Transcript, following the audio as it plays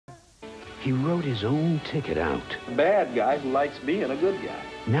He wrote his own ticket out. Bad guy who likes being a good guy.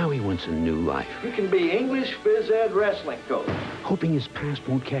 Now he wants a new life. You can be English phys ed wrestling coach. Hoping his past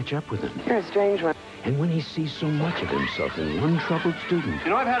won't catch up with him. You're a strange one. And when he sees so much of himself in one troubled student...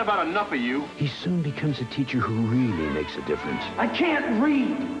 You know, I've had about enough of you. He soon becomes a teacher who really makes a difference. I can't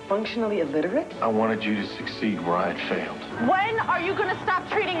read. Functionally illiterate? I wanted you to succeed where I'd failed. When are you going to stop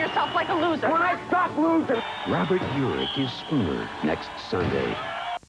treating yourself like a loser? When I stop losing. Robert Urich is Spooner next Sunday.